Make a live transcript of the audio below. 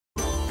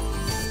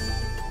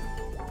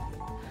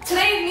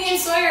Today, me and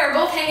Sawyer are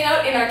both hanging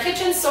out in our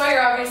kitchen. Sawyer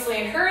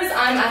obviously in hers,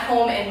 I'm at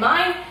home in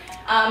mine.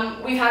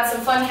 We've had some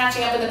fun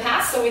catching up in the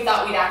past, so we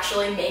thought we'd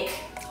actually make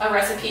a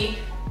recipe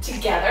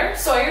together.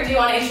 Sawyer, do you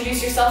want to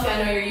introduce yourself?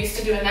 I know you're used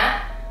to doing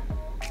that.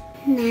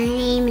 My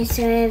name is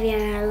Sawyer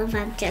and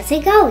Nicole, just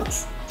like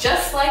always.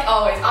 Just like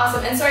always,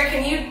 awesome. And Sawyer,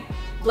 can you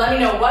let me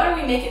know, what are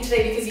we making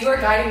today? Because you are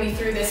guiding me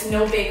through this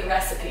no-bake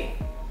recipe.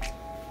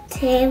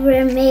 Today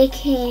we're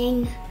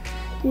making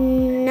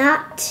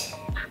not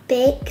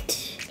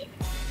baked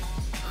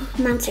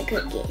monster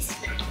cookies.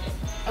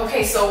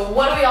 Okay, so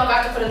what do we all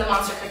got to put in the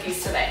monster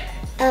cookies today?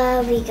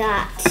 We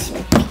got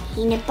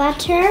peanut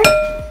butter,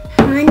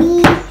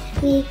 honey,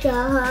 we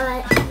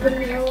got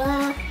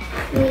vanilla,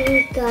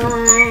 we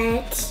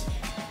got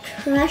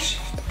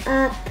crushed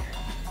up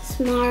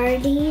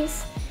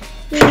Smarties,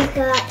 we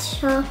got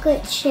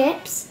chocolate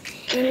chips,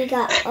 and we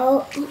got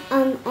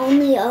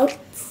only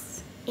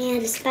oats,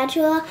 and a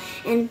spatula,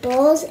 and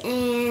bowls,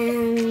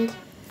 and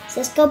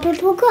Cisco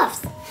purple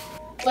gloves.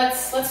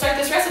 Let's start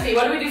this recipe.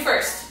 What do we do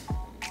first?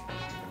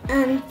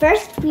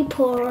 First we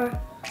pour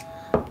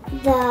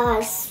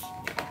this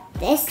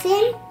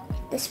in,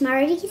 the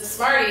Smarties. The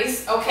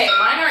Smarties. Okay,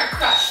 mine aren't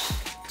crushed.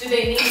 Do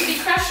they need to be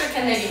crushed or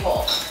can they be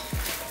whole?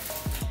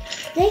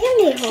 They can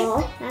be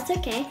whole, that's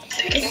okay.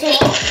 So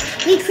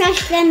we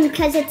crush them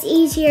because it's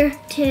easier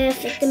to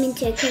fit them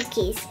into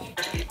cookies.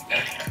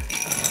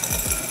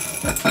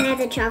 Add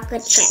the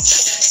chocolate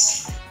chips.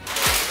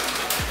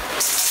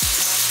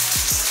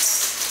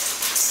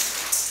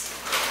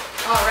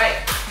 All right.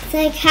 It's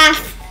like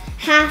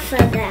half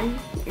of them.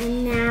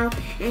 And now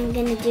I'm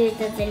gonna do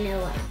the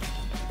vanilla.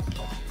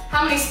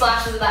 How many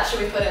splashes of that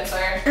should we put in,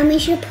 Sawyer? We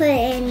should put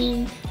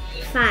in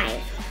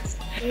 5.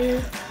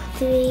 2,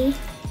 3,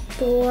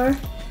 4,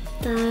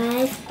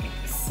 5,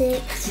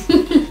 6,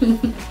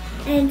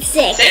 and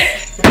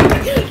 6.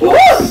 Woo!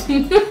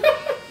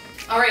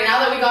 All right, now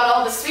that we got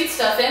all the sweet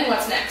stuff in,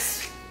 what's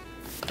next?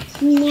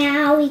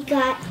 Now we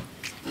got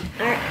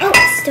our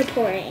oats to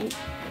pour in.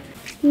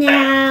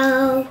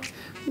 Now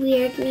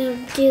we're gonna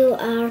do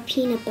our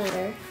peanut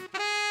butter.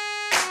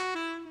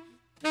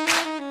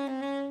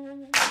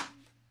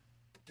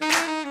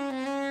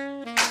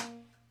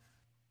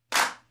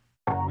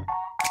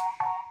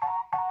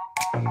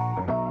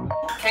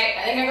 Okay,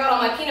 I think I got all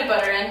my peanut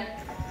butter in.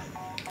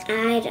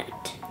 I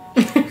don't.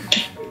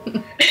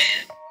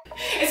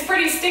 It's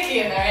pretty sticky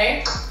in there,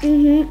 eh?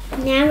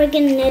 Now we're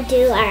gonna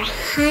do our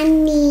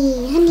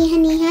honey.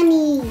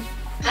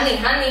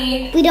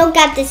 Honey. We don't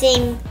got the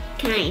same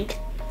kind.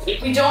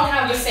 We don't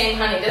have the same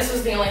honey. This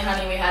was the only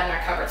honey we had in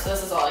our cupboard, so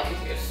this is all I could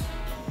use.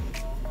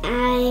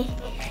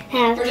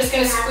 We're just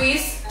gonna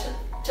squeeze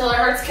till our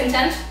heart's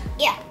content?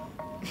 Yeah.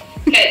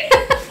 Okay.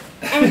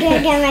 I'm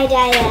gonna get my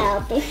dad to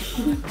help me.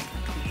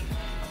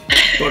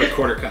 About a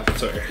quarter cup,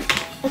 Sawyer.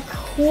 A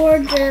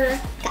quarter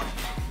cup.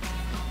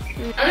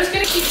 I'm just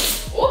gonna keep,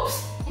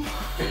 whoops.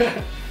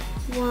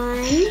 1,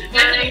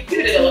 I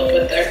did it a little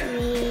bit there.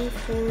 3,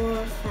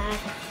 4, 5.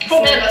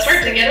 Oh man, that's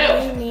hard to get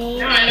out. 7, 8,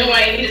 Now I know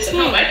why you needed some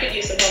help. I could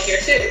use some help here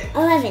too.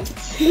 11.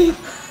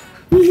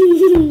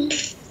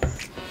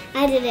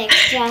 I did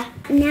extra.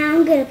 Now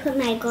I'm gonna put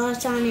my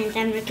gloves on and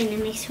then we're gonna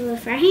mix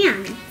with our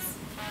hands.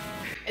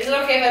 Is it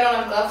okay if I don't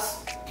have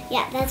gloves?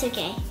 Yeah, that's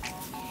okay.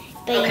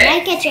 But Okay. you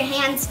might get your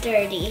hands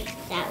dirty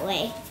that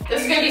way.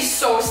 This is gonna be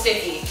so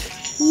sticky.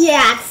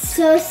 Yeah, it's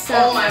so soft.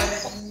 Oh my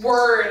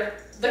word.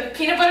 The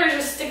peanut butter is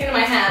just sticking to my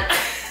hand.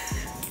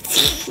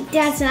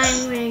 That's why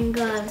I'm wearing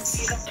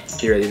gloves.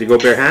 You ready to go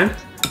bare hand?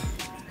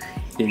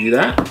 Can you do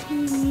that?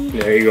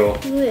 There you go.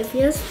 Ooh, it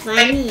feels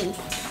funny.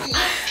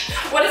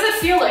 What does it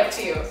feel like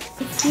to you?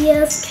 It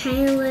feels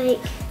kind of like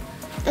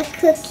a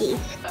cookie.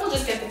 We'll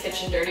just get the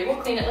kitchen dirty. We'll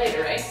clean it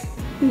later, right?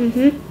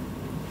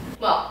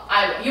 Well,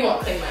 you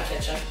won't clean my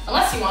kitchen.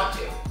 Unless you want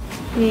to.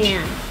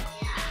 Yeah.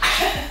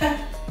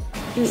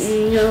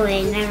 No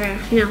way, never.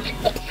 No.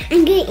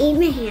 I'm gonna eat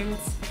my hands.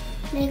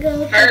 I'm gonna go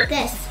look like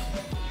this.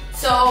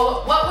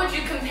 So, what would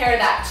you compare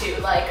that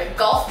to? Like a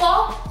golf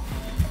ball?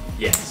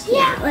 Yes.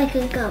 Yeah, like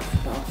a golf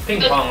ball.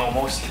 Ping pong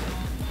almost.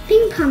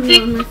 Ping pong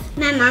mama.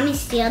 My mommy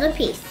stole a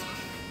piece.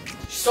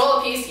 Stole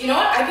a piece. You know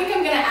what? I think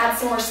I'm gonna add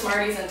some more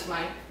Smarties into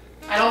mine.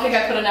 I don't think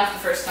I put enough the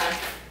first time.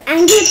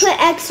 I'm gonna put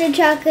extra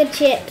chocolate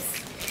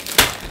chips.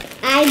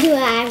 I do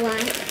what I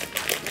want.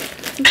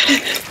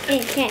 Hey,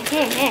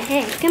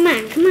 come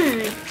on.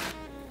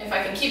 If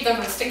I can keep them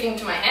from sticking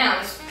to my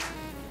hands.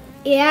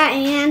 Yeah,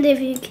 and if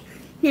you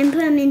can put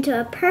them into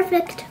a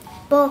perfect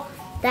bowl,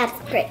 that's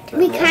great.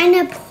 We kind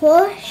of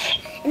push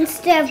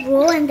instead of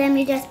roll, and then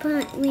we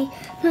put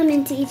them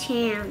into each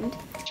hand.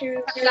 How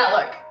does that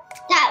look?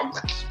 That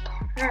looks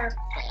perfect.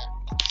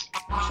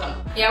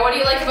 Awesome. Yeah, what do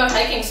you like about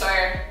hiking,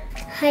 Sawyer?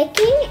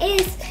 Hiking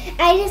is,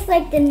 I just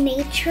like the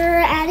nature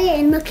at it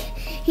and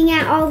looking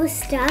at all the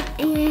stuff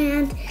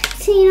and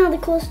seeing all the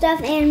cool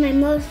stuff. And my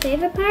most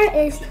favorite part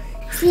is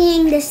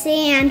seeing the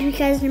sand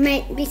because there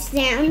might be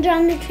sand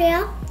on the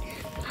trail.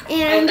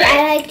 And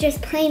I like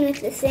just playing with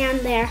the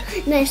sand there.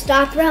 And I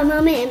stop for a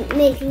moment and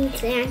making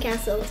sand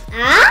castles.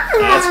 Ah!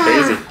 That's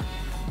crazy.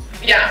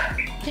 Yeah.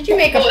 Did you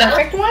make a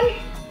perfect one?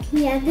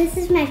 Yeah, this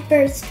is my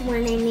first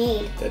one I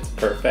made. That's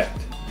perfect.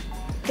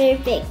 Very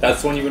big.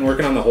 That's the one you've been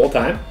working on the whole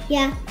time?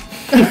 Yeah.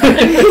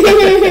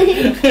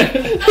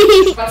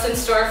 What's in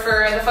store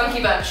for the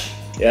Funky Bunch?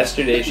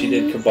 Yesterday she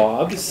did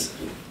kebabs.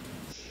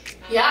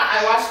 Yeah,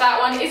 I watched that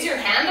one. Is your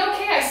hand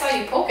okay? I saw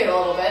you poke it a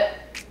little bit.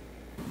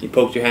 You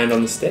poked your hand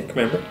on the stick,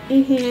 remember?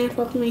 I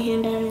poked my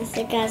hand on the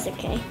stick. That's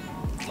okay.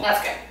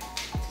 That's good.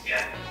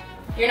 Yeah.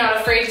 You're not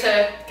afraid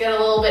to get a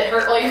little bit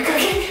hurt while you're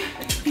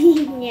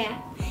cooking?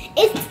 Yeah.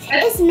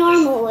 It's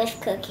normal with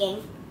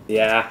cooking.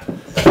 Yeah.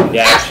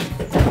 Yeah.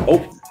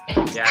 Oh.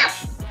 Yeah.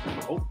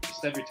 Oh,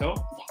 stub your toe.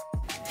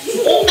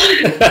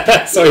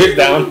 So you're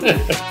down.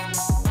 That's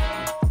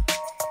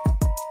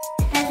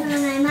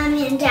what my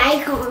mommy and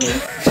dad call me.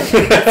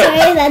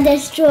 Sorry, the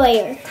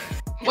destroyer.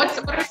 What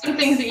are some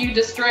things that you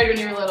destroyed when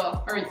you were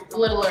little, or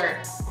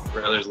littler?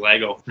 Brother's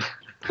Lego.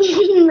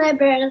 My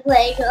brother's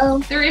Lego.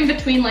 They're in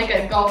between like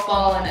a golf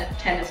ball and a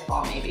tennis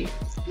ball, maybe.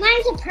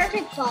 Mine's a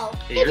perfect ball.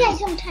 Hey, Guys,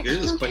 don't touch. yours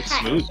is Don't quite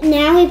touch. smooth.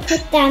 Now we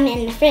put them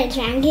in the fridge.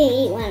 I'm gonna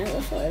eat one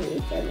before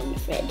we put them in the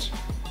fridge.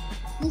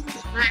 This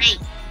is mine.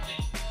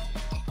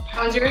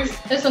 That one's yours?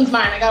 This one's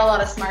mine. I got a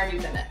lot of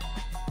Smarties in it.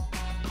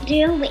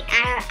 Wait,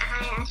 I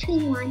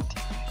actually want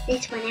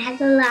this one. It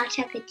has a lot of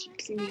chocolate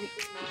chips in it.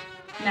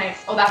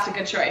 Nice. Oh, that's a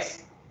good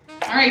choice.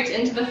 All right,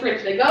 into the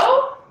fridge they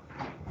go.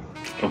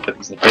 Don't put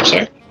these in the fridge,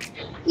 sorry.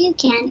 You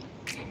can.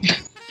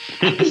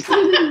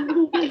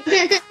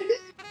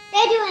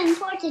 They're doing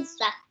important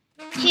stuff.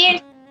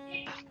 Cheers.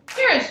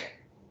 Cheers.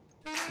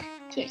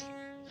 Cheers.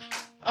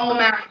 Oh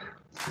man,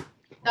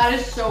 that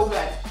is so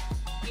good.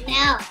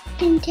 Now, you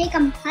can take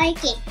them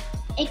hiking.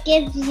 It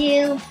gives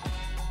you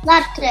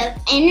lots of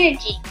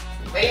energy.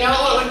 But you know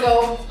what would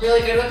go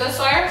really good with this,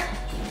 Sawyer?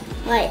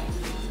 What?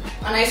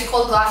 A nice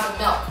cold glass of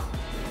milk.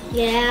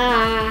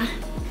 Yeah.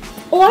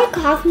 Or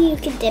coffee, you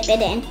can dip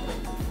it in.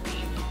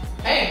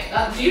 Hey,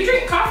 do you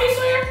drink coffee,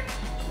 Sawyer?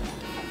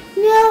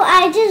 No,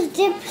 I just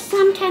dip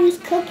sometimes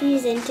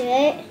cookies into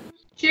it.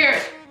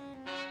 Cheers.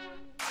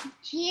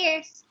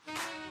 Cheers.